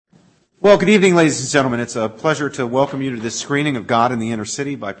Well, good evening, ladies and gentlemen. It's a pleasure to welcome you to this screening of God in the Inner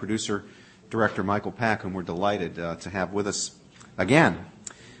City by producer-director Michael Pack, whom we're delighted to have with us again.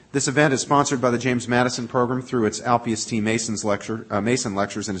 This event is sponsored by the James Madison Program through its Alpheus T. Mason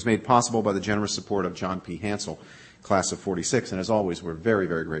Lectures and is made possible by the generous support of John P. Hansel, class of 46. And as always, we're very,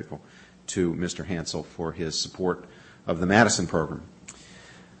 very grateful to Mr. Hansel for his support of the Madison Program.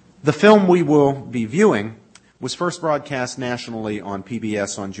 The film we will be viewing was first broadcast nationally on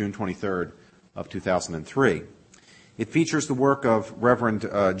PBS on June 23rd of 2003. It features the work of Reverend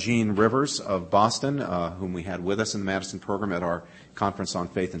Gene Rivers of Boston, whom we had with us in the Madison Program at our conference on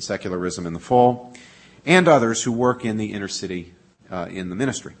faith and secularism in the fall, and others who work in the inner city in the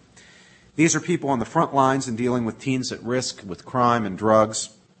ministry. These are people on the front lines in dealing with teens at risk with crime and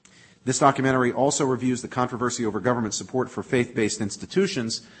drugs. This documentary also reviews the controversy over government support for faith-based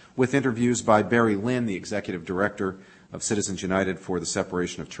institutions with interviews by Barry Lynn, the executive director of Citizens United for the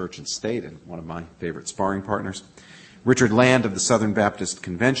Separation of Church and State, and one of my favorite sparring partners, Richard Land of the Southern Baptist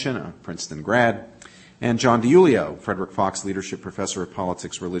Convention, a Princeton grad, and John DiIulio, Frederick Fox Leadership Professor of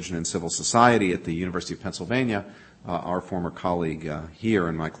Politics, Religion, and Civil Society at the University of Pennsylvania, our former colleague here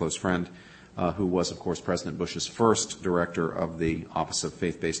and my close friend, who was, of course, President Bush's first director of the Office of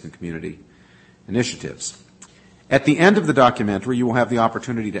Faith-Based and Community Initiatives. At the end of the documentary, you will have the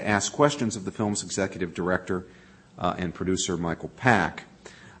opportunity to ask questions of the film's executive director and producer, Michael Pack.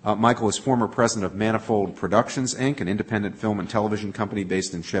 Michael is former president of Manifold Productions, Inc., an independent film and television company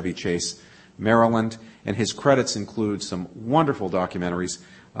based in Chevy Chase, Maryland, and his credits include some wonderful documentaries,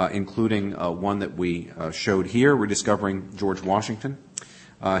 including one that we showed here, Rediscovering George Washington.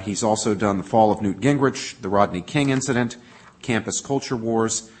 He's also done The Fall of Newt Gingrich, The Rodney King Incident, Campus Culture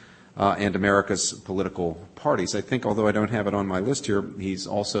Wars, and America's Political Parties. I think, although I don't have it on my list here, he's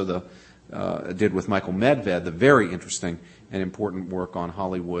also did with Michael Medved the very interesting and important work on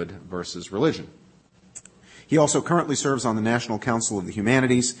Hollywood versus religion. He also currently serves on the National Council of the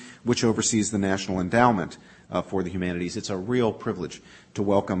Humanities, which oversees the National Endowment for the Humanities. It's a real privilege to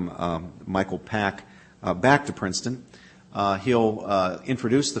welcome Michael Pack back to Princeton. He'll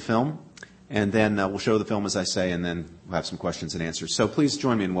introduce the film, and then we'll show the film, as I say, and then we'll have some questions and answers. So please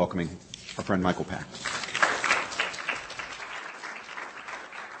join me in welcoming our friend Michael Pack.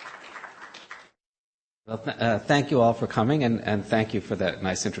 Well, thank you all for coming, and thank you for that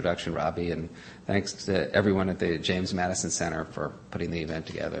nice introduction, Robbie, and thanks to everyone at the James Madison Center for putting the event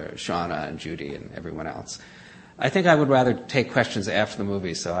together, Shauna and Judy and everyone else. I think I would rather take questions after the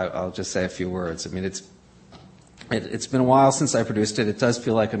movie, so I'll just say a few words. I mean, it's been a while since I produced it. It does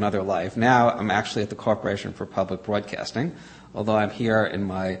feel like another life. Now I'm actually at the Corporation for Public Broadcasting, although I'm here in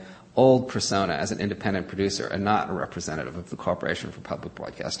my old persona as an independent producer and not a representative of the Corporation for Public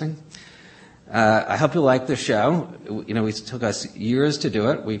Broadcasting. I hope you like the show. You know, it took us years to do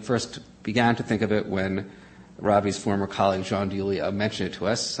it. We first began to think of it when Robbie's former colleague, John DiIulio, mentioned it to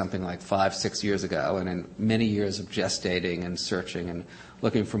us something like 5-6 years ago. And in many years of gestating and searching and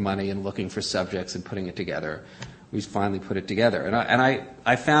looking for money and looking for subjects and putting it together, we finally put it together. And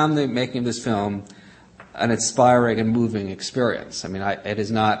I found the making of this film an inspiring and moving experience. I mean, it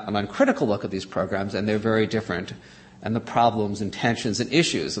is not an uncritical look at these programs, and they're very different. And the problems and tensions and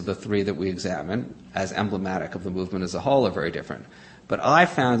issues of the three that we examine, as emblematic of the movement as a whole, are very different. But I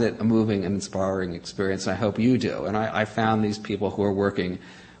found it a moving and inspiring experience, and I hope you do. And I found these people who are working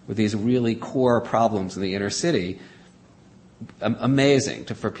with these really core problems in the inner city amazing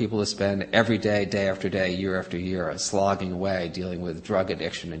for people to spend every day, day after day, year after year, slogging away, dealing with drug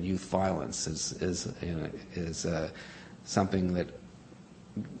addiction and youth violence is something that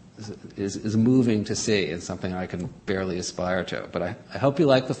is moving to see and something I can barely aspire to. But I hope you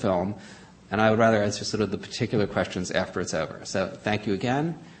like the film, and I would rather answer sort of the particular questions after it's over. So thank you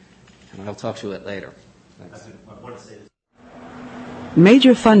again, and I'll talk to you later. Thanks.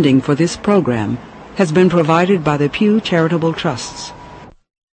 Major funding for this program has been provided by the Pew Charitable Trusts.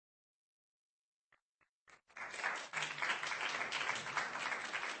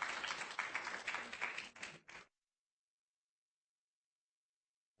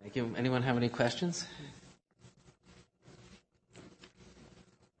 Thank you. Anyone have any questions?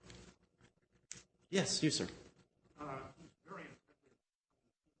 Yes, you, sir.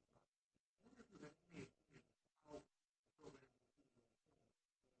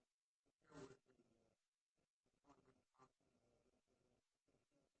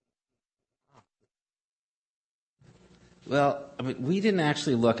 Well, I mean, we didn't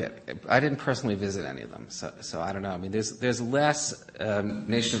actually look at it. I didn't personally visit any of them, so I don't know. I mean, there's less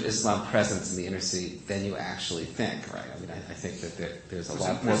Nation of Islam presence in the inner city than you actually think, right? I mean, I think that there's a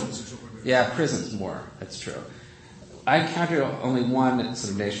lot more. Yeah, prisons more. That's true. I counted only one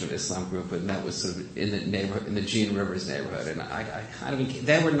sort of Nation of Islam group, and that was sort of in the neighborhood, in the Gene Rivers neighborhood. And I kind of,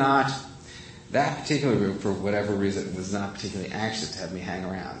 they were not, that particular group, for whatever reason, was not particularly anxious to have me hang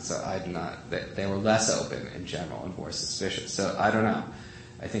around. So I do not, they were less open in general and more suspicious. So I don't know.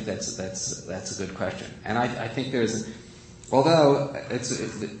 I think that's a good question. And I think although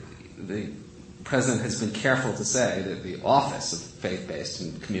the President has been careful to say that the office of faith-based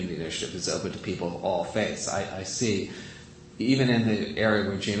and community initiative is open to people of all faiths, I see, even in the area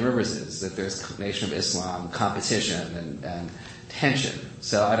where Gene Rivers is, that there's Nation of Islam competition and tension.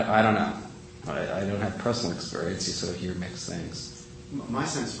 So I don't know. I don't have personal experience. You sort of hear mixed things. My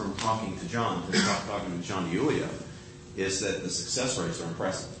sense from talking to John Yulia, is that the success rates are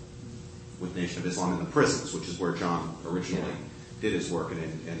impressive with Nation of Islam in the prisons, which is where John originally did his work and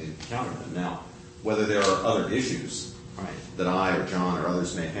encountered them. Now, whether there are other issues that I or John or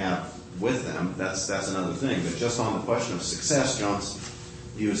others may have with them, that's another thing. But just on the question of success, John's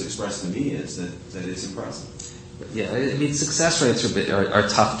view as expressed to me is that it's impressive. Yeah, I mean, success rates are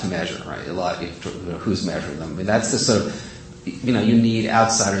tough to measure, right? A lot, who's measuring them. I mean, that's the sort of, you need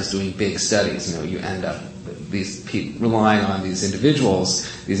outsiders doing big studies. You end up these people relying on these individuals,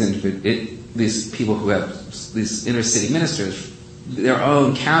 these people who have these inner city ministers, their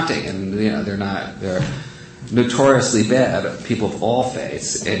own counting, and they're notoriously bad at people of all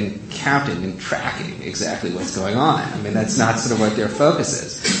faiths in counting and tracking exactly what's going on. I mean, that's not sort of what their focus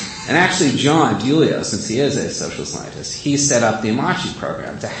is. And actually, John Giulio, since he is a social scientist, he set up the Imachi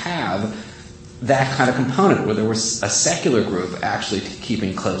program to have that kind of component where there was a secular group actually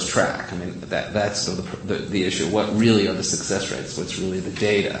keeping close track. I mean, that's sort of the issue. What really are the success rates? What's really the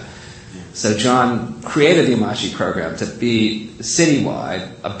data? So John created the Imachi program to be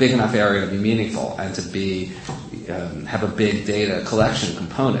citywide, a big enough area to be meaningful, and to be have a big data collection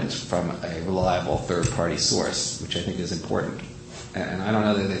component from a reliable third-party source, which I think is important. And I don't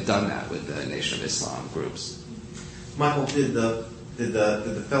know that they've done that with the Nation of Islam groups. Michael, did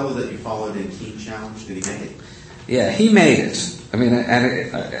the fellow that you followed in Teen Challenge, did he make it? Yeah, he made it. I mean,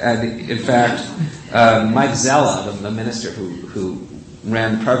 and in fact, Mike Zella, the minister who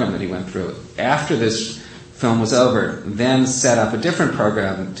ran the program that he went through, after this film was over, then set up a different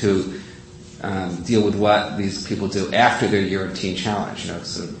program to deal with what these people do after their year of Teen Challenge,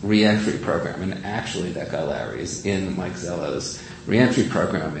 it's a re-entry program. And actually, that guy Larry is in Mike Zella's re-entry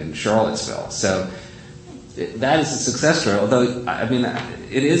program in Charlottesville. So that is a success story, although, I mean,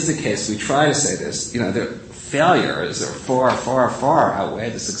 it is the case, we try to say this, their failures are far, far, far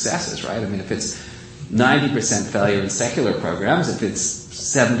outweigh the successes, right? I mean, if it's 90% failure in secular programs, if it's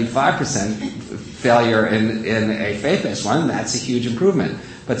 75% failure in a faith-based one, that's a huge improvement.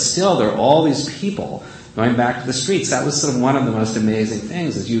 But still, there are all these people going back to the streets. That was sort of one of the most amazing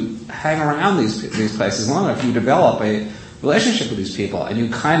things, is you hang around these places long enough, you develop a relationship with these people, and you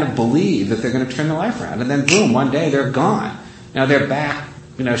kind of believe that they're going to turn their life around. And then, boom, one day they're gone. Now they're back,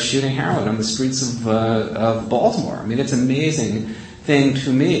 shooting heroin on the streets of Baltimore. I mean, it's an amazing thing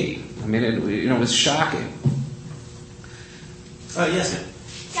to me. I mean, it was shocking. Yes, ma'am.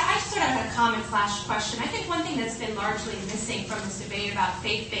 Yeah, I just sort of have a comment / question. I think one thing that's been largely missing from this debate about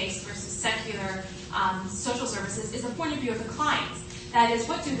faith-based versus secular social services is the point of view of the clients. That is,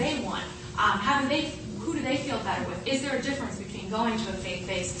 what do they want? Who do they feel better with? Is there a difference between going to a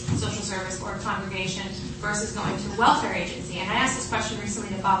faith-based social service or a congregation versus going to a welfare agency? And I asked this question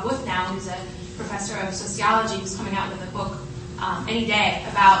recently to Bob Withnow, who's a professor of sociology, who's coming out with a book any day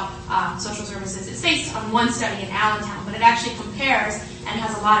about social services. It's based on one study in Allentown, but it actually compares and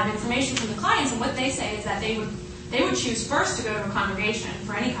has a lot of information from the clients. And what they say is that they would choose first to go to a congregation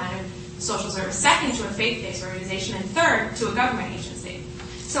for any kind of social service, second to a faith-based organization, and third to a government agency.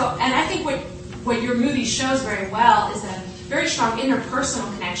 So, and I think what your movie shows very well is a very strong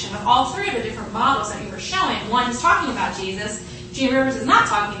interpersonal connection of all three of the different models that you were showing. One is talking about Jesus. Gene Rivers is not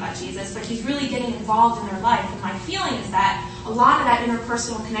talking about Jesus, but he's really getting involved in their life. And my feeling is that a lot of that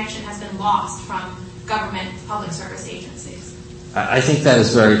interpersonal connection has been lost from government public service agencies. I think that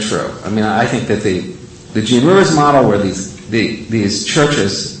is very true. I mean, I think that the Gene Rivers model, where these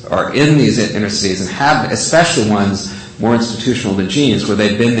churches are in these inner cities and have, especially ones more institutional than Gene's, where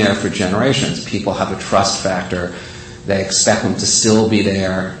they've been there for generations. People have a trust factor. They expect them to still be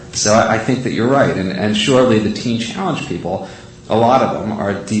there. So I think that you're right. And surely the Teen Challenge people, a lot of them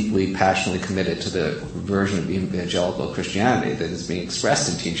are deeply, passionately committed to the version of evangelical Christianity that is being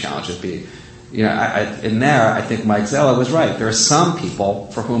expressed in Teen Challenge as being, in there, I think Mike Zella was right. There are some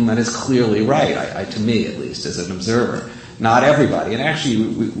people for whom that is clearly right, to me at least, as an observer. Not everybody. And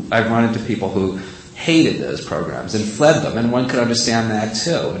actually, I've run into people who hated those programs and fled them, and one could understand that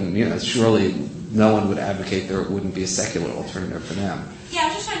too. And surely no one would advocate there wouldn't be a secular alternative for them. Yeah, I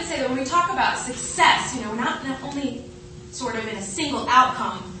was just trying to say that when we talk about success, we're not only sort of in a single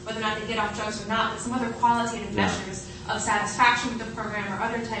outcome, whether or not they get off drugs or not, but some other qualitative measures of satisfaction with the program or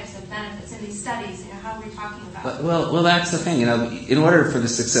other types of benefits in these studies. How are we talking about? Well, that's the thing. In order for the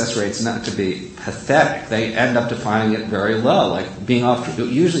success rates not to be pathetic, they end up defining it very low. Like being off.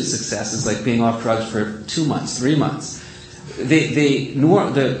 Usually, success is like being off drugs for 2 months, 3 months. I think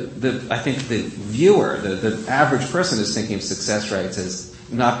the viewer, the average person, is thinking of success rates as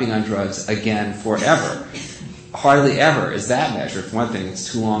not being on drugs again forever. Hardly ever is that measured. For one thing,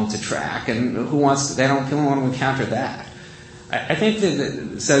 it's too long to track, and they don't want to encounter that. I think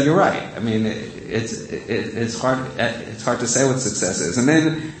that so you're right. I mean, it's hard to say what success is, and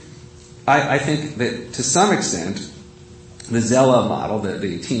then I think that to some extent, the Zella model,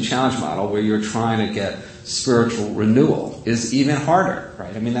 the Teen Challenge model, where you're trying to get spiritual renewal, is even harder,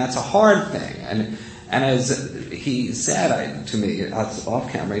 right? I mean, that's a hard thing, and as he said to me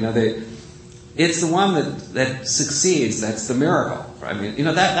off camera, it's the one that succeeds. That's the miracle. Right? I mean,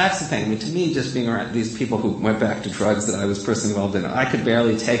 that's the thing. I mean, to me, just being around these people who went back to drugs that I was personally involved in, I could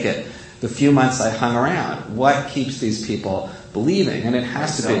barely take it. The few months I hung around, what keeps these people believing? And it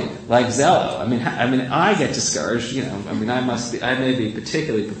has to be like Zello. I mean, I get discouraged. I may be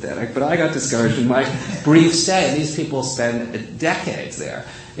particularly pathetic, but I got discouraged in my brief stay. And these people spend decades there.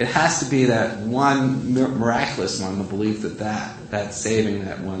 It has to be that one miraculous one, the belief that saving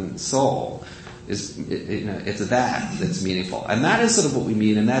that one soul is, it's that's meaningful, and that is sort of what we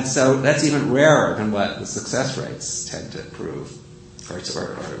mean, and that's even rarer than what the success rates tend to prove or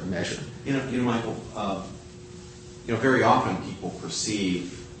measure. Michael, very often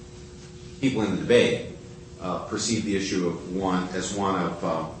people in the debate perceive the issue of one of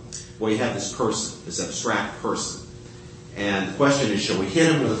you have this person, this abstract person. And the question is, shall we hit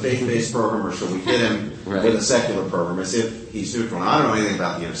him with a faith-based program or shall we hit him with a secular program as if he's neutral? And I don't know anything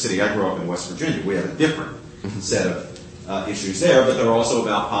about the inner city. I grew up in West Virginia. We have a different set of issues there, but they're also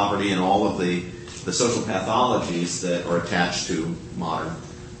about poverty and all of the social pathologies that are attached to modern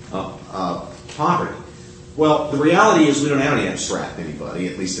poverty. Well, the reality is we don't have any abstract anybody,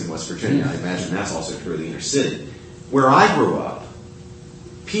 at least in West Virginia. I imagine that's also true of the inner city. Where I grew up,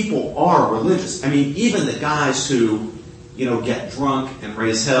 people are religious. I mean, even the guys who get drunk and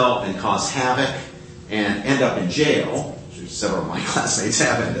raise hell and cause havoc and end up in jail, which several of my classmates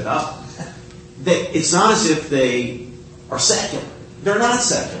have ended up, it's not as if they are secular. They're not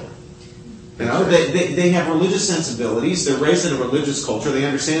secular. They have religious sensibilities. They're raised in a religious culture. They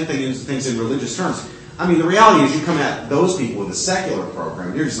understand things in religious terms. I mean, the reality is you come at those people with a secular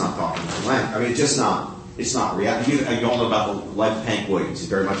program, you're just not talking to them. I mean, it's not reality. You all know about the life of Hank Williams. He's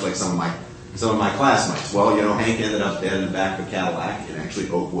very much like some of my classmates. Well, Hank ended up dead in the back of a Cadillac in actually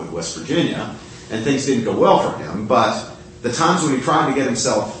Oakwood, West Virginia, and things didn't go well for him. But the times when he tried to get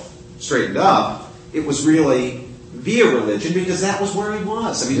himself straightened up, it was really via religion because that was where he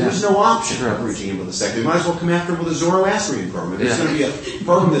was. I mean, there was no option of reaching him with a secular. You might as well come after him with a Zoroastrian program. If it's going to be a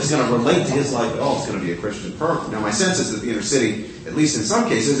program that's going to relate to his life at all, it's going to be a Christian program. Now, my sense is that the inner city, at least in some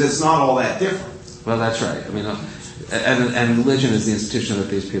cases, it's not all that different. Well, that's right. I mean, and religion is the institution that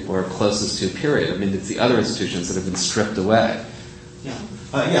these people are closest to, period. I mean, it's the other institutions that have been stripped away. Yeah.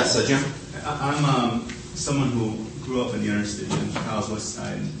 Yes, Jim? I'm someone who grew up in the inner city in Chicago's West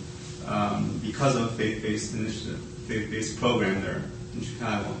Side. Because of a faith-based initiative, faith-based program there in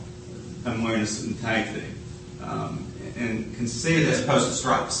Chicago, I'm wearing a suit and tie today. And can say that... As opposed to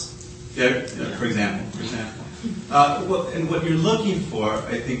stripes. Yeah, for example. And what you're looking for,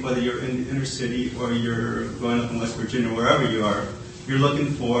 I think, whether you're in the inner city or you're growing up in West Virginia, wherever you are, you're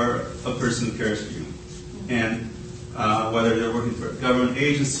looking for a person who cares for you. And whether they're working for a government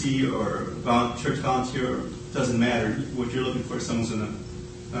agency or church volunteer, doesn't matter. What you're looking for is someone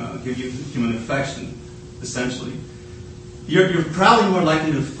who's going to give you human affection, essentially. You're probably more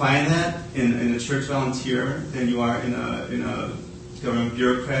likely to find that in a church volunteer than you are in a government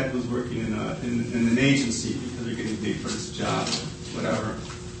bureaucrat who's working in an agency because they're getting paid for this job, whatever.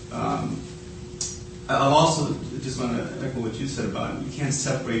 I also just want to echo what you said about you can't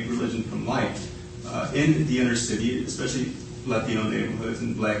separate religion from life. In the inner city, especially Latino neighborhoods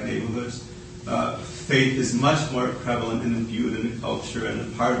and black neighborhoods, faith is much more prevalent and imbued in the culture and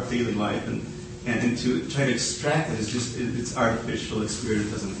a part of daily life, and to try to extract it is just it's artificial.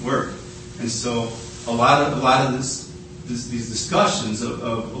 It doesn't work, and so a lot of these discussions of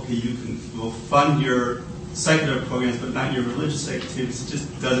okay, we'll fund your secular programs but not your religious activities. It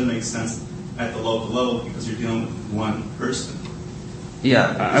just doesn't make sense at the local level because you're dealing with one person.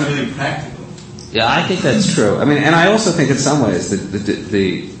 Yeah, it's really impractical. Yeah, I think that's true. I mean, and I also think in some ways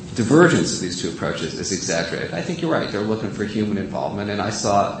the divergence of these two approaches is exaggerated. I think you're right. They're looking for human involvement, and I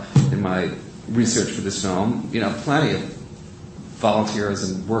saw in my research for this film, plenty of volunteers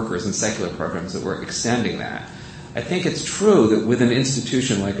and workers in secular programs that were extending that. I think it's true that with an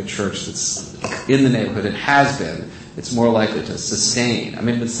institution like a church that's in the neighborhood, it has been, it's more likely to sustain. I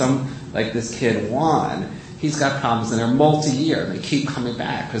mean, with some, like this kid Juan, he's got problems and they're multi-year. They keep coming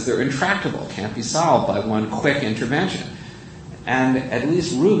back because they're intractable, can't be solved by one quick intervention. And at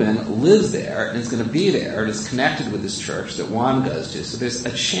least Reuben lives there and is going to be there and is connected with this church that Juan goes to. So there's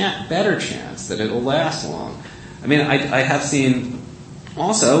a better chance that it'll last long. I mean, I have seen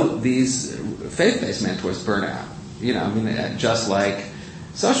also these faith-based mentors burn out. Just like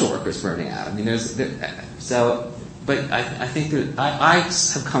social workers burning out. I mean, but I think that I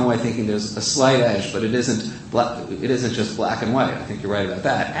have come away thinking there's a slight edge, but it isn't just black and white. I think you're right about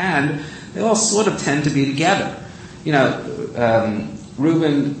that. And they all sort of tend to be together.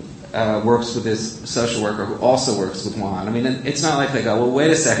 Reuben works with this social worker who also works with Juan. I mean, it's not like they go, well,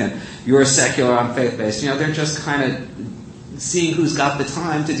 wait a second, you're secular, I'm faith-based. They're just kind of seeing who's got the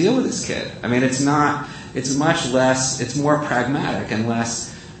time to deal with this kid. I mean, it's much less, it's more pragmatic and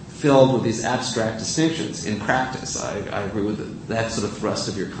less filled with these abstract distinctions in practice. I agree with that sort of thrust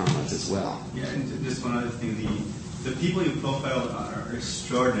of your comments as well. Yeah, and just one other thing, the people you profiled are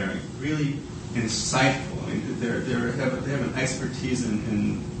extraordinary, really insightful. I mean, they have an expertise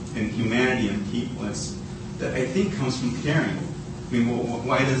in humanity and people that I think comes from caring. I mean,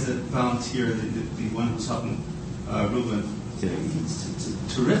 why does the volunteer, the one who's helping Reuben,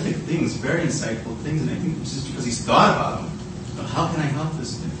 terrific things, very insightful things, and I think it's just because he's thought about them. How can I help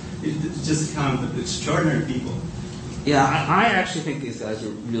this? It's just kind of extraordinary people. Yeah, I actually think these guys are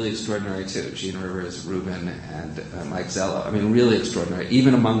really extraordinary too. Gene Rivers, Reuben, and Mike Zello. I mean, really extraordinary,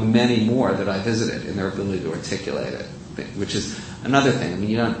 even among the many more that I visited in their ability to articulate it, which is another thing. I mean,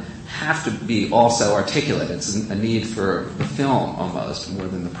 you don't have to be also articulate. It's a need for the film almost more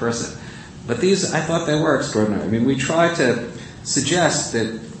than the person. But these, I thought they were extraordinary. I mean, we tried to suggest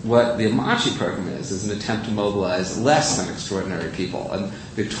that what the Amachi program is an attempt to mobilize less than extraordinary people. And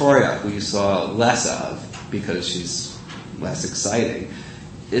Victoria, who you saw less of because she's less exciting,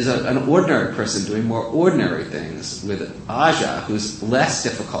 is an ordinary person doing more ordinary things with Aja, who's less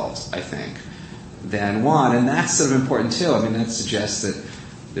difficult, I think, than Juan. And that's sort of important too. I mean, that suggests that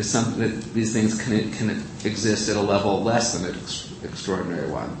there's that these things can exist at a level less than an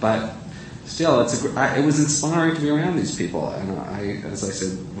extraordinary one. But still, it was inspiring to be around these people, and as I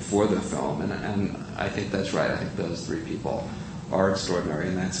said before the film, and I think that's right. I think those three people are extraordinary,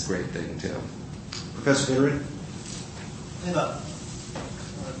 and that's a great thing too. Professor Bittery? I have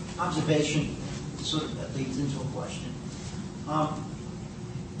an observation sort of that leads into a question.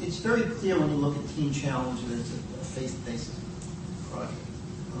 It's very clear when you look at Teen Challenge that it's a faith-based project.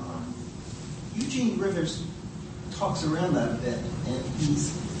 Eugene Rivers talks around that a bit, and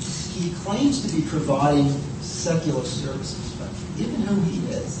he claims to be providing secular services, but given who he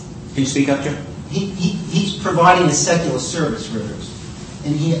is... Can you speak up, Jim? He's providing a secular service, Rivers,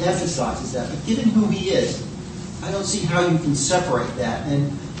 and he emphasizes that. But given who he is, I don't see how you can separate that.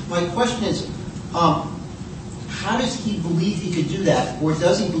 And my question is, how does he believe he could do that? Or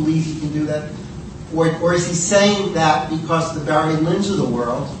does he believe he can do that? Or is he saying that because the Barry Lynn's of the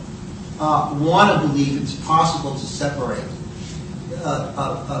world want to believe it's possible to separate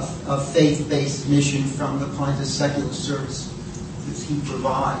a faith-based mission from the kinds of secular service that he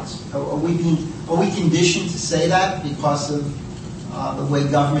provides? Are we conditioned to say that because of the way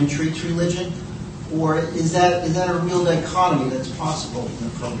government treats religion? Or is that a real dichotomy that's possible in a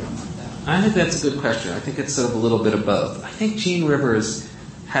program like that? I think that's a good question. I think it's sort of a little bit of both. I think Gene Rivers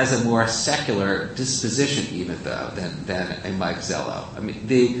has a more secular disposition even, though, than a Mike Zello. I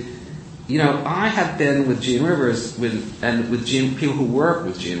mean, I have been with Gene Rivers with people who work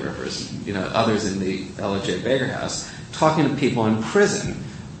with Gene Rivers, others in the L.J. Baker House, talking to people in prison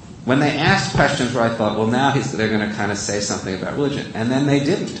when they asked questions where I thought, well, now they're going to kind of say something about religion, and then they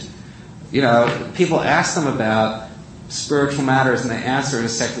didn't. People ask them about spiritual matters, and they answer in a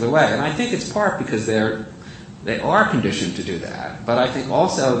secular way, and I think it's part because they are conditioned to do that, but I think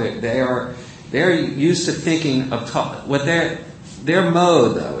also that they're used to thinking of what their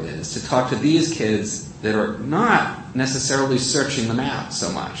mode, though, is to talk to these kids that are not necessarily searching them out so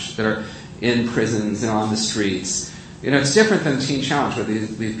much, that are in prisons and on the streets. It's different than Teen Challenge, where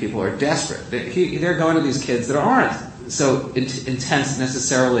these people are desperate. They're going to these kids that aren't so intense,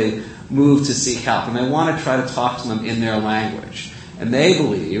 necessarily moved to seek help, and they want to try to talk to them in their language. And they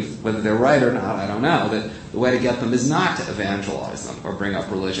believe, whether they're right or not, I don't know, that the way to get them is not to evangelize them or bring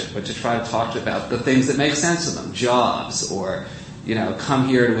up religion, but to try to talk about the things that make sense to them, jobs or come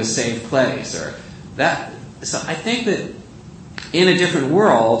here to a safe place or that. So I think that in a different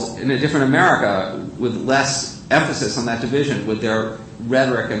world, in a different America, with less emphasis on that division, would their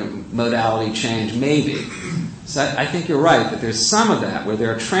rhetoric and modality change? Maybe. So I think you're right that there's some of that where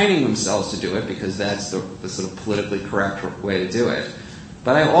they're training themselves to do it because that's the sort of politically correct way to do it.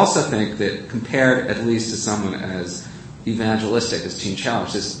 But I also think that compared at least to someone as evangelistic as Teen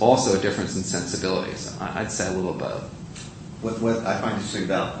Challenge, there's also a difference in sensibilities. I'd say a little both. What I find interesting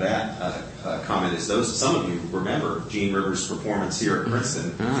about that comment is some of you remember Gene Rivers' performance here at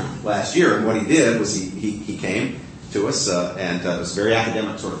Princeton last year, and what he did was he came to us, and it was a very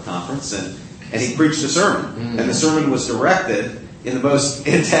academic sort of conference, and he preached a sermon, and the sermon was directed in the most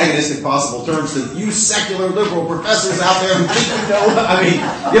antagonistic possible terms to you secular liberal professors out there who think you know. I mean,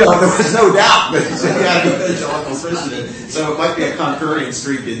 there was no doubt that he had an evangelical Christian. So it might be a contrarian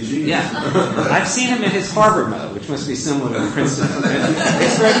streak in Gene. Yeah. I've seen him in his Harvard mode, which must be similar to Princeton.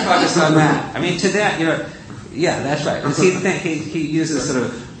 It's very focused on that. I mean, to that, yeah, that's right. Because he uses sort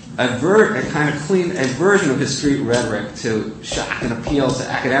of a kind of clean a version of his street rhetoric to shock and appeal to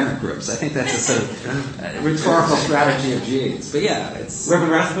academic groups. I think that's a sort of rhetorical strategy of Gene's. But yeah, it's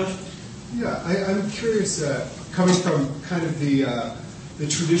Reverend Rathbush? Yeah, I'm curious, coming from kind of the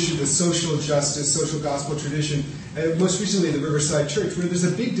tradition, the social justice, social gospel tradition, and most recently the Riverside Church, where there's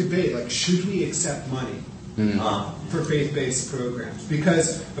a big debate, like, should we accept money for faith-based programs?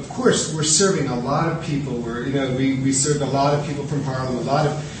 Because, of course, we're serving a lot of people. We served a lot of people from Harlem, a lot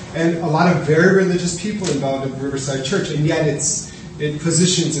of very religious people involved in Riverside Church, and yet it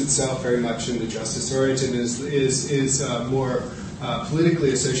positions itself very much in the justice origin, is more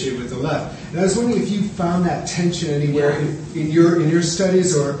politically associated with the left. And I was wondering if you found that tension anywhere in your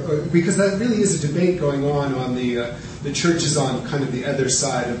studies, or because that really is a debate going on the church is on kind of the other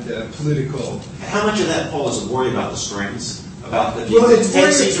side of the political. How much of that, Paul, is a worry about the strings? About the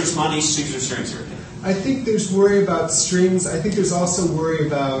take Caesar's money, Caesar's strings here. I think there's worry about strings. I think there's also worry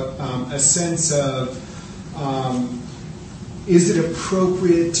about a sense of is it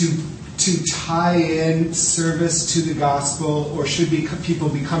appropriate to tie in service to the gospel, or should people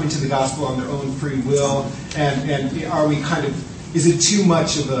be coming to the gospel on their own free will? And are we is it too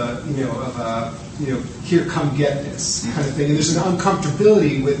much of a here come get this kind of thing? And there's an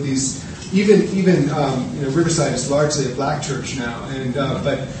uncomfortability with these. Even Riverside is largely a black church now, and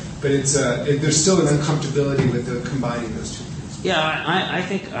but it's there's still an uncomfortability with combining those two things. Yeah, I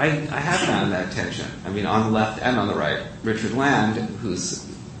think I have found that tension. I mean, on the left and on the right. Richard Land, who's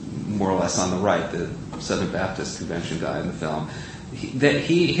more or less on the right, the Southern Baptist Convention guy in the film,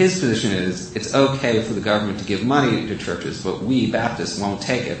 his position is it's okay for the government to give money to churches, but we Baptists won't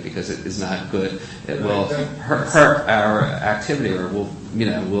take it because it is not good. It will hurt our activity, or will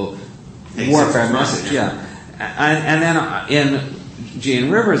warp our message. Yeah, and then in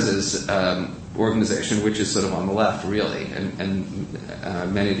Gene Rivers' organization, which is sort of on the left, really,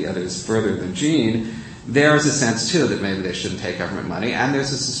 and many of the others further than Gene, there's a sense, too, that maybe they shouldn't take government money, and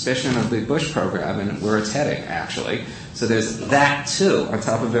there's a suspicion of the Bush program and where it's heading, actually. So there's that, too, on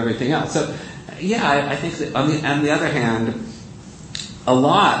top of everything else. So, yeah, I think that on the other hand, a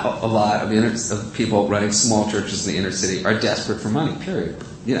lot of people running small churches in the inner city are desperate for money, period.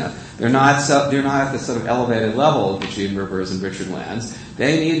 They're not at the sort of elevated level of the Gene Rivers and Richard Lands.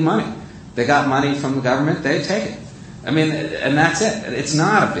 They need money. They got money from the government, they take it. I mean, and that's it. It's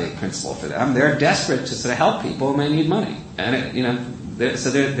not a big principle for them. They're desperate to sort of help people, and they need money. And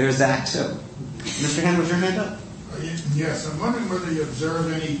so there's that too. Mr. Hand, was your hand up? Yes, I'm wondering whether you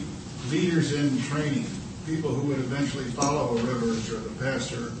observe any leaders in training, people who would eventually follow a Rivers or the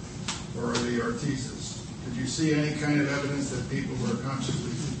pastor or the Ortizes. Did you see any kind of evidence that people were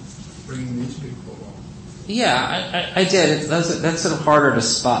consciously bringing these people along? Yeah, I did. That's sort of harder to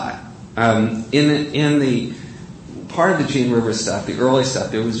spot. In the part of the Gene Rivers stuff, the early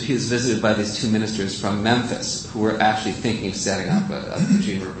stuff, he was visited by these two ministers from Memphis who were actually thinking of setting up a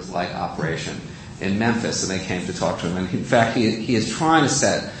Gene Rivers-like operation in Memphis, and they came to talk to him. And in fact, he is trying to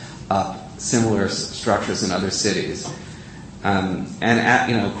set up similar structures in other cities.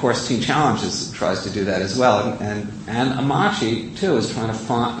 Of course, Teen Challenge tries to do that as well. And Amachi too is trying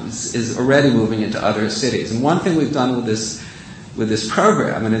to is already moving into other cities. And one thing we've done with this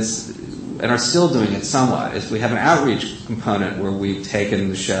program, and are still doing it somewhat, is we have an outreach component where we've taken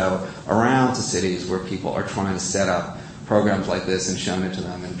the show around to cities where people are trying to set up programs like this and shown it to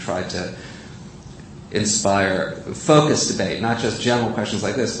them and tried to inspire focused debate, not just general questions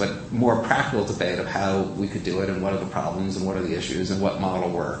like this, but more practical debate of how we could do it and what are the problems and what are the issues and what model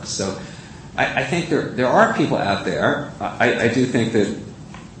works. So I think there are people out there. I do think that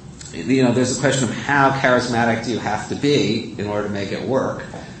there's a question of how charismatic do you have to be in order to make it work.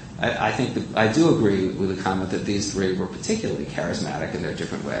 I think that I do agree with the comment that these three were particularly charismatic in their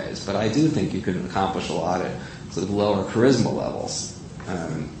different ways, but I do think you can accomplish a lot at sort of lower charisma levels.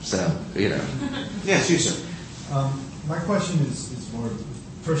 Yes, you, sir. My question is more,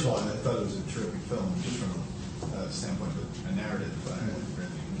 first of all, I thought it was a terrific film, just from a standpoint of a narrative. I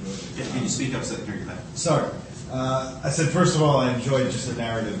really enjoyed it. Yeah, can you speak up so I can hear you back? Sorry. I said, first of all, I enjoyed just the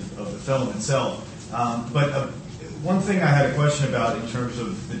narrative of the film itself. But one thing I had a question about in terms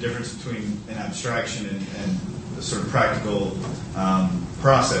of the difference between an abstraction and the sort of practical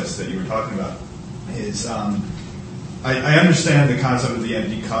process that you were talking about is I understand the concept of the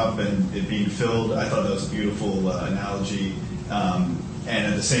empty cup and it being filled. I thought that was a beautiful analogy. And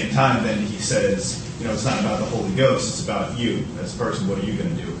at the same time, then he says, it's not about the Holy Ghost, it's about you as a person. What are you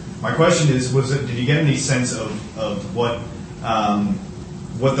going to do? My question is, did you get any sense of what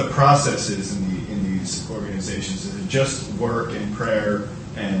the process is in these organizations? Is it just work and prayer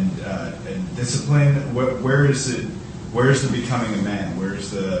and discipline? Where is it? Where's the becoming a man?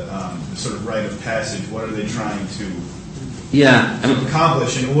 Where's the sort of rite of passage? What are they trying to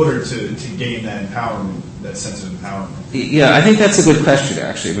accomplish in order to gain that empowerment, that sense of empowerment? Yeah, I think that's a good question,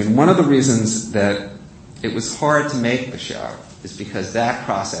 actually. I mean, one of the reasons that it was hard to make the show is because that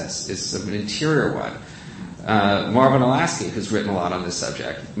process is sort of an interior one. Marvin Olasky, who's written a lot on this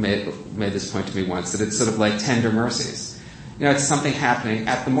subject, made this point to me once, that it's sort of like tender mercies. It's something happening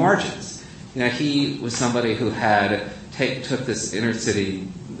at the margins. He was somebody who had took this inner city,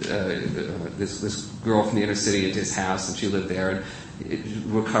 this girl from the inner city into his house, and she lived there, and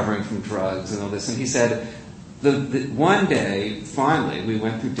recovering from drugs and all this. And he said, the one day, finally, we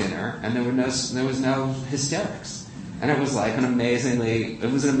went through dinner, and there was no hysterics, and it was like an amazing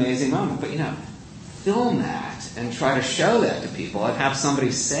moment. But film that and try to show that to people, and have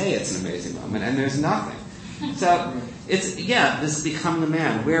somebody say it's an amazing moment, and there's nothing. So this becoming a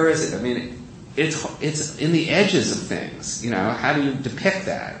man. Where is it? I mean, it's in the edges of things. How do you depict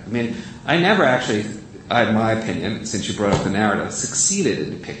that? I mean, I never actually, in my opinion, since you brought up the narrative, succeeded in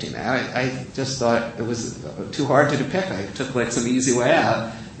depicting that. I just thought it was too hard to depict. I took some easy way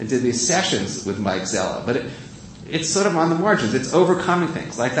out and did these sessions with Mike Zella. But it's sort of on the margins. It's overcoming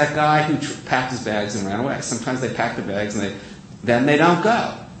things. Like that guy who packed his bags and ran away. Sometimes they pack their bags and then they don't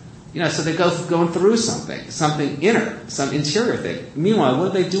go. So they going through something inner, some interior thing. Meanwhile, what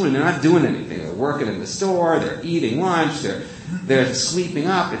are they doing? They're not doing anything. They're working in the store, they're eating lunch, they're sweeping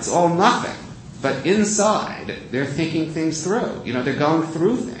up. It's all nothing. But inside, they're thinking things through. They're going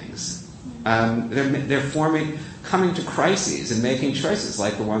through things. They're coming to crises and making choices,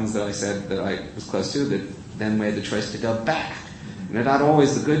 like the ones that I said that I was close to, that then made the choice to go back. Not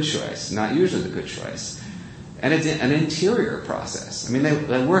always the good choice, not usually the good choice. And it's an interior process. I mean,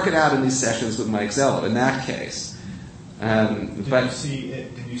 they work it out in these sessions with Mike Zella, in that case.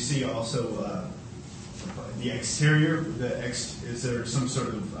 Did you see also the exterior? Is there some sort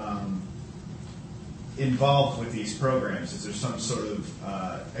of involved with these programs? Is there some sort of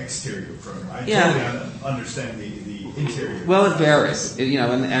exterior program? I totally understand the interior. Well, it varies.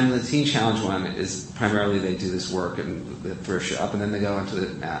 And the Teen Challenge one is primarily they do this work in the thrift shop, and then they go into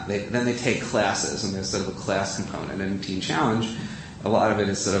then they take classes, and there's sort of a class component. And in Teen Challenge, a lot of it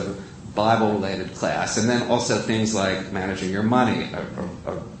is sort of Bible-related class, and then also things like managing your money are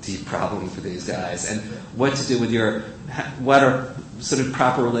a deep problem for these guys, and what to do with what are sort of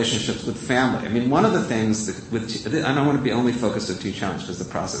proper relationships with family. I mean, one of the things I don't want to be only focused on Teen Challenge because the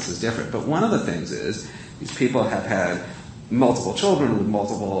process is different, but one of the things is these people have had multiple children with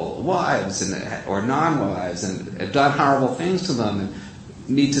multiple wives or non-wives and have done horrible things to them and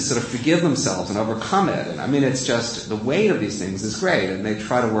need to sort of forgive themselves and overcome it. And I mean, it's just the weight of these things is great, and they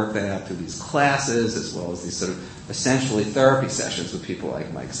try to work that out through these classes as well as these sort of essentially therapy sessions with people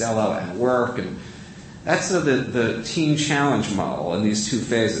like Mike Zella at work. And that's sort of the Teen Challenge model in these two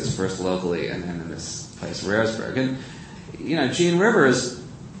phases, first locally and then in this place, Raresburg. And, Gene Rivers,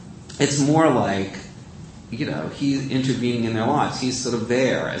 it's more like, he's intervening in their lives. He's sort of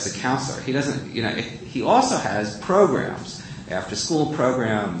there as a counselor. He doesn't, he also has programs, after-school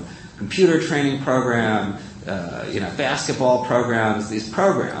program, computer training program, basketball programs, these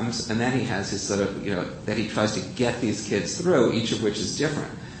programs, and then he has his sort of, that he tries to get these kids through, each of which is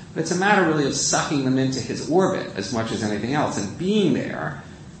different. But it's a matter really of sucking them into his orbit as much as anything else, and being there,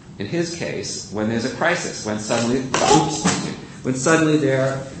 in his case, when there's a crisis, when suddenly they're, when suddenly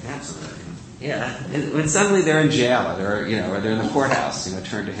they're in jail, or they're in the courthouse,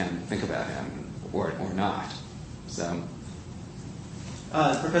 turn to him, think about him, or not. So,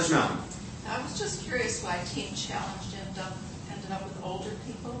 Professor Malcolm. I was just curious why Teen Challenge ended up with older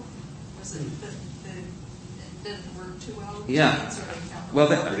people. Was it that didn't work too well? Yeah. Well,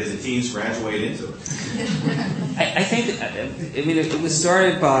 Did the teens graduate into it? I think, it was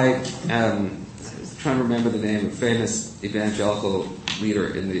started by, I'm trying to remember the name, a famous evangelical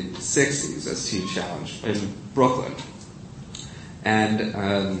leader in the 60s as Teen Challenge in Brooklyn.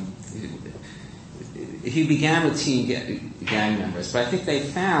 And he began with teen gang members, but I think they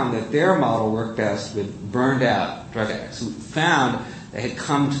found that their model worked best with burned out drug addicts who found they had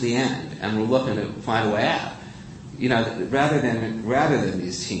come to the end and were looking to find a way out. Rather than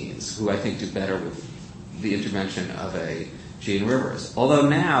these teens who I think do better with the intervention of a Gene Rivers. Although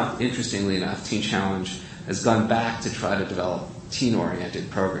now, interestingly enough, Teen Challenge has gone back to try to develop teen-oriented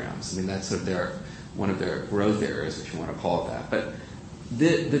programs. That's sort of one of their growth areas, if you want to call it that. But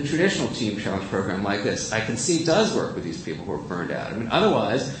the traditional Teen Challenge program like this, I can see does work with these people who are burned out.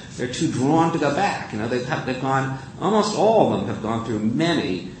 Otherwise, they're too drawn to go back. They've gone, almost all of them have gone through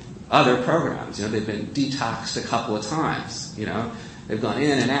many other programs. They've been detoxed a couple of times. They've gone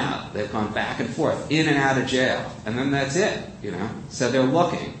in and out. They've gone back and forth, in and out of jail, and then that's it. So they're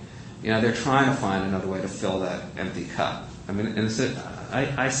looking. They're trying to find another way to fill that empty cup. I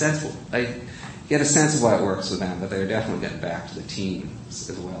get a sense of why it works with them, but they're definitely getting back to the teens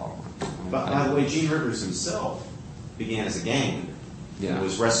as well. But by the way, Gene Rivers himself began as a gang and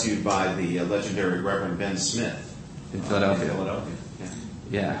was rescued by the legendary Reverend Ben Smith in Philadelphia.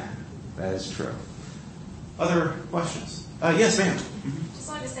 Yeah, that is true. Other questions? Yes, ma'am. Just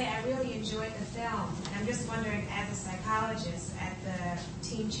wanted to say I really enjoyed the film. And I'm just wondering, as a psychologist at the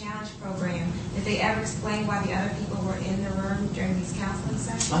Teen Challenge program, did they ever explain why the other people were in the room during these counseling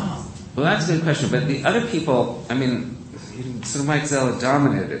sessions? Well, that's a good question. But the other people, sort of Mike Zella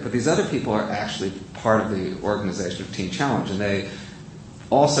dominated it, but these other people are actually part of the organization of Teen Challenge, and they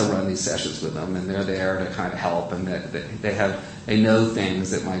also run these sessions with them, and they're there to kind of help, and they know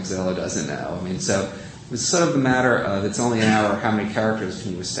things that Mike Zella doesn't know. So it's sort of a matter of, it's only an hour, how many characters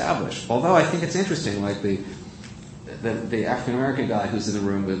can you establish? Although I think it's interesting, like the African-American guy who's in the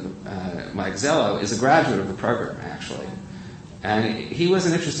room with Mike Zello is a graduate of the program, actually. And he was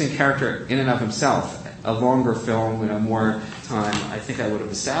an interesting character in and of himself. A longer film, more time, I think I would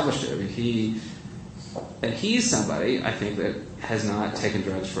have established it. He's somebody, I think, that has not taken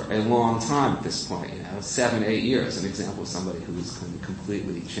drugs for a long time at this point, 7, 8 years, an example of somebody who's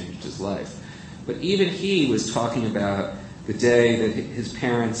completely changed his life. But even he was talking about the day that his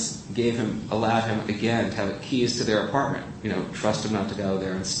parents allowed him again to have keys to their apartment, trust him not to go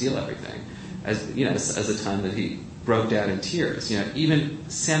there and steal everything, as a time that he broke down in tears, even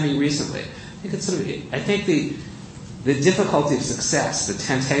semi-recently. I think the difficulty of success, the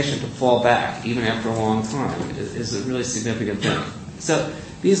temptation to fall back, even after a long time, is a really significant thing. So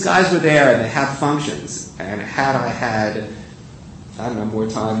these guys were there, and they have functions, and had I had, more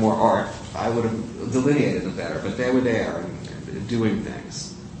time, more art, I would have delineated them better, but they were there and doing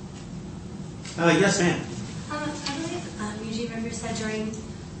things. Yes, ma'am. I believe Eugene Rivers said during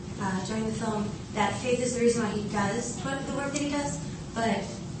the film that faith is the reason why he does the work that he does, but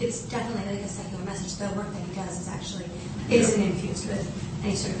it's definitely like a secular message. The work that he does isn't infused with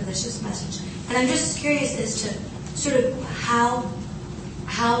any sort of religious message. And I'm just curious as to sort of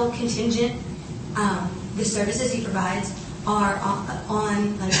how contingent the services he provides are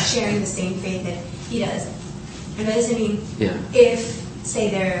on sharing the same faith that he does. And that doesn't mean if, say,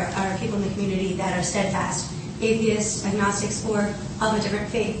 there are people in the community that are steadfast, atheists, agnostics, or of a different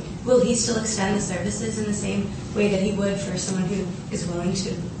faith, will he still extend the services in the same way that he would for someone who is willing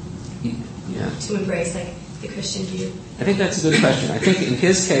to embrace the Christian view? I think that's a good question. I think in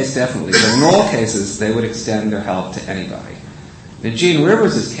his case, definitely. But in all cases, they would extend their help to anybody. In Gene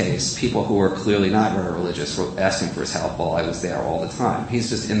Rivers' case, people who were clearly not very religious were asking for his help while I was there all the time. He's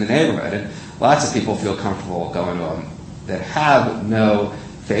just in the neighborhood, and lots of people feel comfortable going to him that have no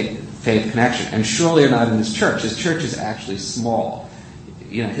faith connection, and surely are not in his church. His church is actually small.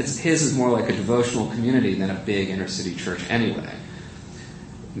 His is more like a devotional community than a big inner city church anyway.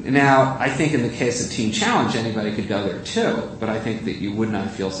 Now, I think in the case of Teen Challenge, anybody could go there too, but I think that you would not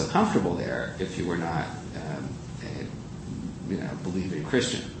feel so comfortable there if you were not believing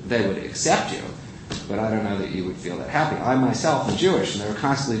Christian. They would accept you, but I don't know that you would feel that happy. I myself am Jewish, and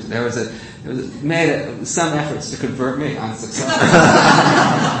there was some efforts to convert me unsuccessful.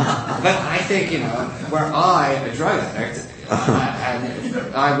 But I think, were I a drug addict,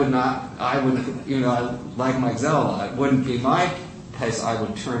 I would like Mike Zella, it wouldn't be my place I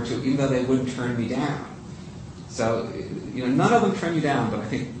would turn to, even though they wouldn't turn me down. So, none of them turn you down, but I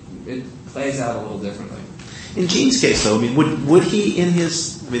think it plays out a little differently. In Gene's case, though, I mean, would he in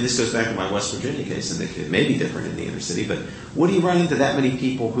his, I mean, this goes back to my West Virginia case, and it may be different in the inner city, but would he run into that many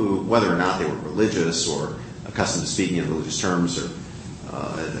people who, whether or not they were religious or accustomed to speaking in religious terms or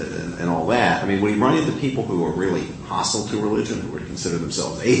and all that, I mean, would he run into people who are really hostile to religion, who would consider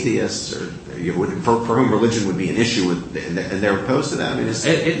themselves atheists, or for whom religion would be an issue, and they're opposed to that? I mean,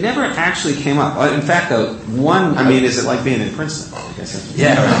 it never actually came up. In fact, though, one... I mean, is it like being in Princeton? I guess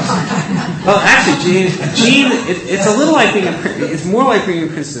that's Well, actually, Gene, it's a little like being in Princeton. It's more like being in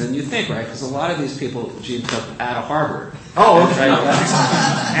Princeton than you think, right? Because a lot of these people Gene took out of Harvard. Oh, okay.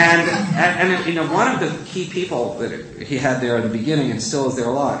 And you know, one of the key people that he had there at the beginning, and still is there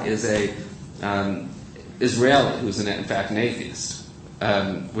a lot, is a Israeli who's in fact an atheist,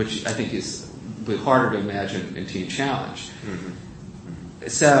 which I think is harder to imagine in Teen Challenge. Mm-hmm.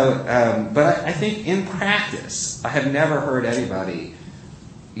 So, but I think in practice, I have never heard anybody,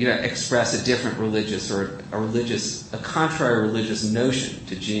 express a different religious or a contrary religious notion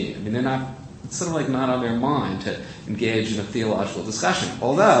to Gene. I mean, they're not. It's sort of like not on their mind to engage in a theological discussion.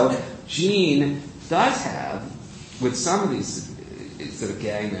 Although Gene does have, with some of these sort of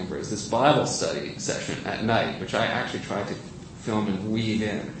gang members, this Bible study session at night, which I actually tried to film and weave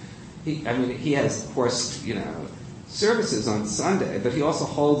in. He has, of course, services on Sunday, but he also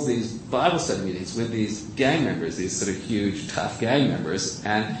holds these Bible study meetings with these gang members, these sort of huge, tough gang members.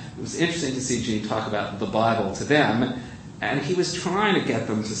 And it was interesting to see Gene talk about the Bible to them. And he was trying to get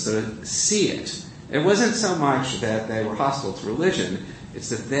them to sort of see it. It wasn't so much that they were hostile to religion, it's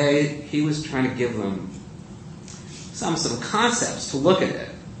that he was trying to give them some sort of concepts to look at it,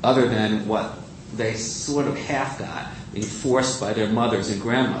 other than what they sort of half got, being forced by their mothers and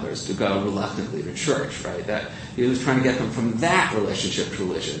grandmothers to go reluctantly to church, right? That he was trying to get them from that relationship to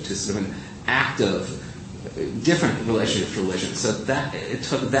religion to sort of an active, different relationship to religion. So that it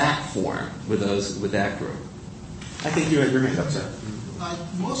took that form with that group. I think you had your hand up, sir.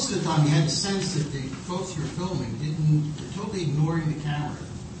 Most of the time, you had the sense that the folks you're filming were totally ignoring the camera,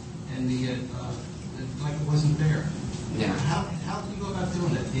 and like it wasn't there. Yeah. How do you go about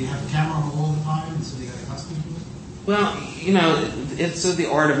doing that? Do you have a camera on all the time, and so they got accustomed to it? Well, it's sort of the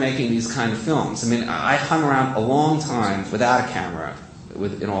art of making these kind of films. I mean, I hung around a long time without a camera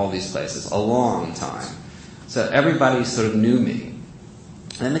in all these places, a long time. So everybody sort of knew me.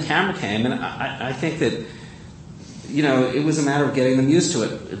 And then the camera came, and I think that it was a matter of getting them used to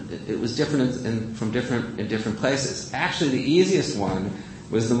it. It was different in different places. Actually, the easiest one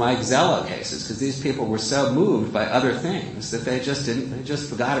was the Mike Zello cases, because these people were so moved by other things that they just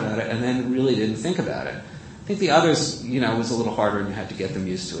forgot about it and then really didn't think about it. I think the others, was a little harder, and you had to get them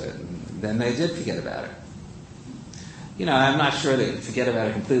used to it. And then they did forget about it. I'm not sure they forget about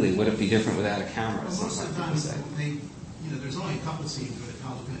it completely. Would it be different without a camera? Well, most of the time, there's only a couple of scenes where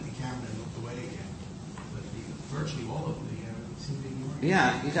they're looking at the camera and looked away again. But virtually all of them, they seem to ignore it.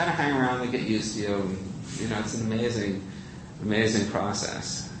 Yeah, you got to hang around and get used to you. It's an amazing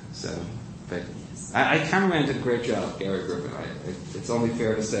process. So, but cameraman did a great job, Gary Griffin. It's only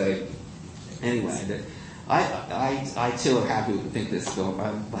fair to say, anyway, that I too am happy to think this film.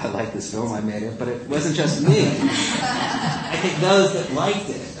 I like this film. I made it, but it wasn't just me. I think those that liked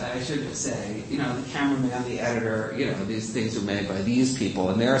it, I should say, the cameraman, the editor, these things are made by these people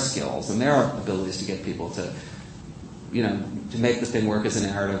and their skills and their abilities to get people to make the thing work as a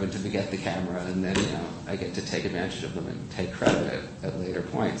narrative and to forget the camera, and then, I get to take advantage of them and take credit at later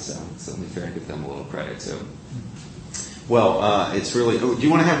points. So it's only fair to give them a little credit too. Well, it's really. Do you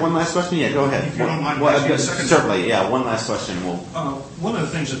want to have one last question? Yeah, go ahead. If you don't mind asking a second. Certainly, yeah. One last question. One of the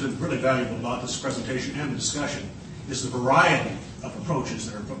things that's been really valuable about this presentation and the discussion is the variety of approaches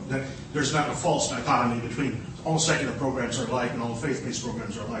that there's not a false dichotomy between all secular programs are alike and all faith-based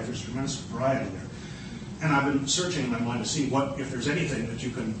programs are alike. There's tremendous variety there. And I've been searching in my mind to see if there's anything that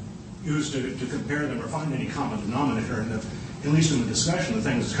you can use to compare them or find any common denominator. And at least in the discussion, the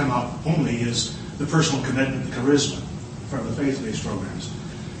thing that's come out only is the personal commitment and charisma from the faith-based programs.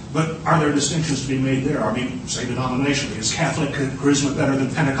 But are there distinctions to be made there? I mean, say denominationally, is Catholic charisma better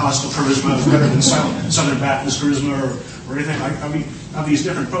than Pentecostal charisma, better than Southern Baptist charisma, or anything? I mean, of these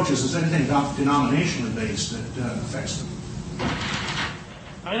different approaches, is anything denominationally based that affects them?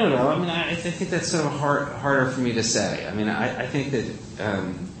 I don't know. I mean, I think that's sort of harder for me to say. I mean, I think that,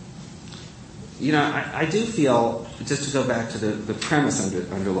 I do feel, just to go back to the premise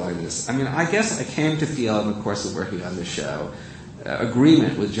underlying this, I mean, I guess I came to feel in the course of working on this show,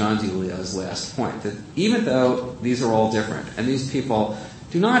 agreement with John DiLeo's last point, that even though these are all different, and these people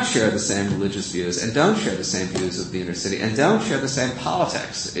do not share the same religious views, and don't share the same views of the inner city, and don't share the same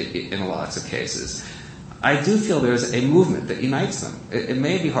politics in lots of cases, I do feel there's a movement that unites them. It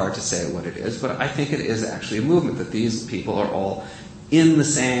may be hard to say what it is, but I think it is actually a movement that these people are all in the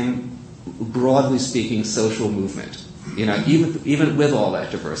same, broadly speaking, social movement, even with all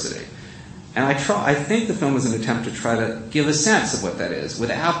that diversity. And I think the film was an attempt to try to give a sense of what that is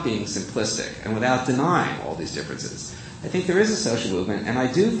without being simplistic and without denying all these differences. I think there is a social movement, and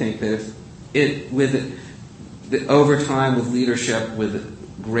I do think that over time, with leadership,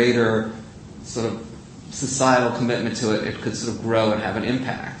 with greater sort of societal commitment to it, it could sort of grow and have an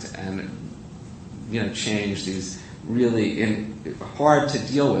impact and change these really hard to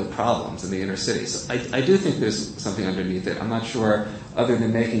deal with problems in the inner city. So I do think there's something underneath it. I'm not sure, other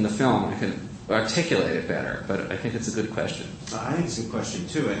than making the film, I can articulate it better, but I think it's a good question. I think it's a good question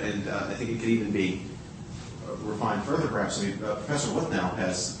too, and I think it could even be refined further, perhaps. I mean, Professor Withnow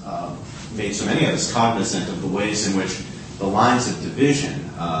has made so many of us cognizant of the ways in which the lines of division,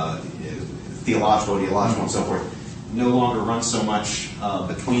 theological, ideological, and so forth, no longer run so much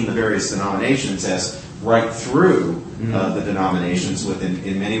between the various denominations as right through the denominations, with,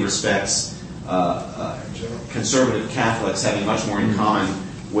 in many respects, conservative Catholics having much more in common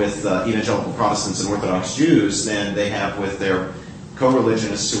with evangelical Protestants and Orthodox Jews than they have with their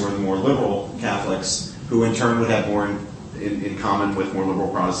co-religionists who are the more liberal Catholics, who in turn would have more in common with more liberal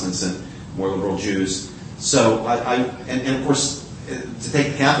Protestants and more liberal Jews. So, and of course, to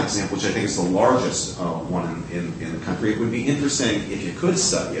take the Catholic example, which I think is the largest one in the country, it would be interesting, if you could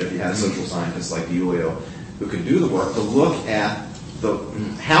study it, if you had a social scientist like Julio who could do the work, to look at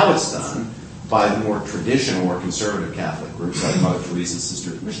how it's done by the more traditional or conservative Catholic groups like Mother Teresa and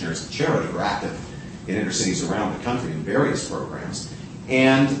Sisters of Missionaries of Charity, who are active in inner cities around the country in various programs,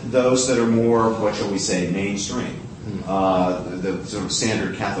 and those that are more, what shall we say, mainstream, the sort of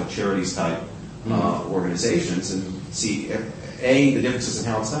standard Catholic Charities type organizations, and see, A, the differences in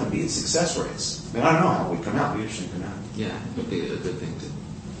how it's done, B, its success rates. I mean, I don't know how it would come out. It would be interesting to come out. Yeah, it would be a good thing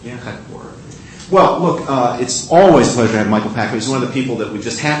to cut for. Well, look, it's always a pleasure to have Michael Pack. He's one of the people that we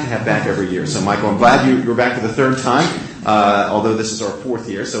just have to have back every year. So, Michael, I'm glad you're back for the third time, although this is our fourth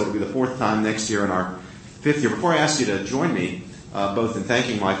year, so it'll be the fourth time next year in our fifth year. Before I ask you to join me, both in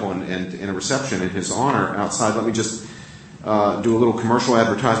thanking Michael and in a reception in his honor outside, let me just do a little commercial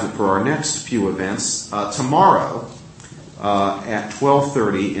advertisement for our next few events. Tomorrow at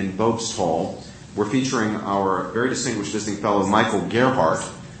 12:30 in Bobst Hall, we're featuring our very distinguished visiting fellow, Michael Gerhardt,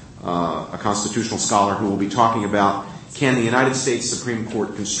 a constitutional scholar who will be talking about, can the United States Supreme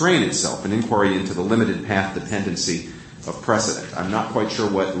Court constrain itself, an inquiry into the limited path dependency of precedent. I'm not quite sure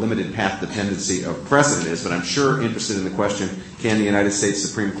what limited path dependency of precedent is, but I'm sure interested in the question, can the United States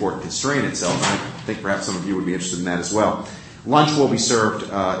Supreme Court constrain itself? And I think perhaps some of you would be interested in that as well. Lunch will be served.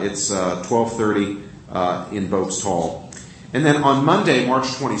 It's 12:30 in Bobst Hall. And then on Monday, March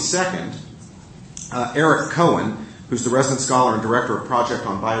 22nd, Eric Cohen, who's the resident scholar and director of Project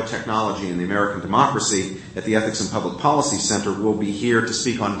on Biotechnology and the American Democracy at the Ethics and Public Policy Center, will be here to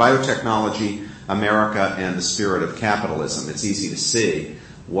speak on biotechnology, America, and the spirit of capitalism. It's easy to see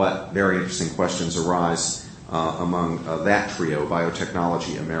what very interesting questions arise among that trio,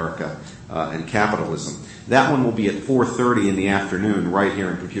 biotechnology, America, and capitalism. That one will be at 4:30 in the afternoon right here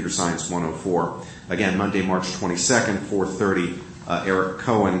in Computer Science 104. Again, Monday, March 22nd, 4:30, Eric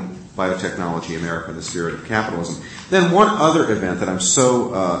Cohen, Biotechnology, America, and the Spirit of Capitalism. Then one other event that I'm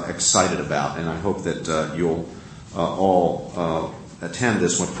so excited about, and I hope that you'll all attend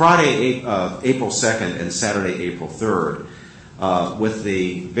this one, Friday, April 2nd and Saturday, April 3rd, with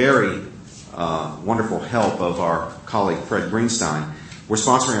the very wonderful help of our colleague Fred Greenstein. We're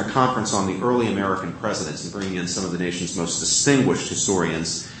sponsoring a conference on the early American presidents and bringing in some of the nation's most distinguished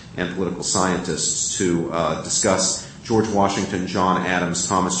historians and political scientists to discuss George Washington, John Adams,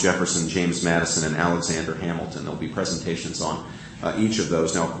 Thomas Jefferson, James Madison, and Alexander Hamilton. There'll be presentations on each of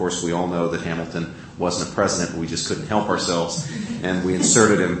those. Now, of course, we all know that Hamilton wasn't a president, but we just couldn't help ourselves, and we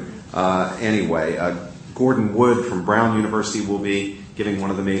inserted him anyway. Gordon Wood from Brown University will be giving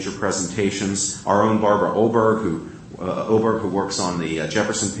one of the major presentations. Our own Barbara Oberg, who works on the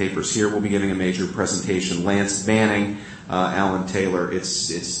Jefferson papers here, will be giving a major presentation. Lance Banning, Alan Taylor.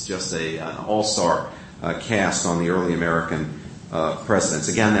 It's just an all-star cast on the early American presidents.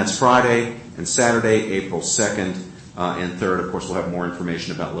 Again, that's Friday and Saturday, April 2nd and 3rd. Of course, we'll have more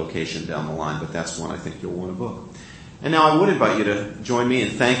information about location down the line, but that's one I think you'll want to book. And now I would invite you to join me in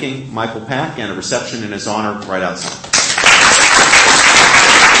thanking Michael Pack and a reception in his honor right outside.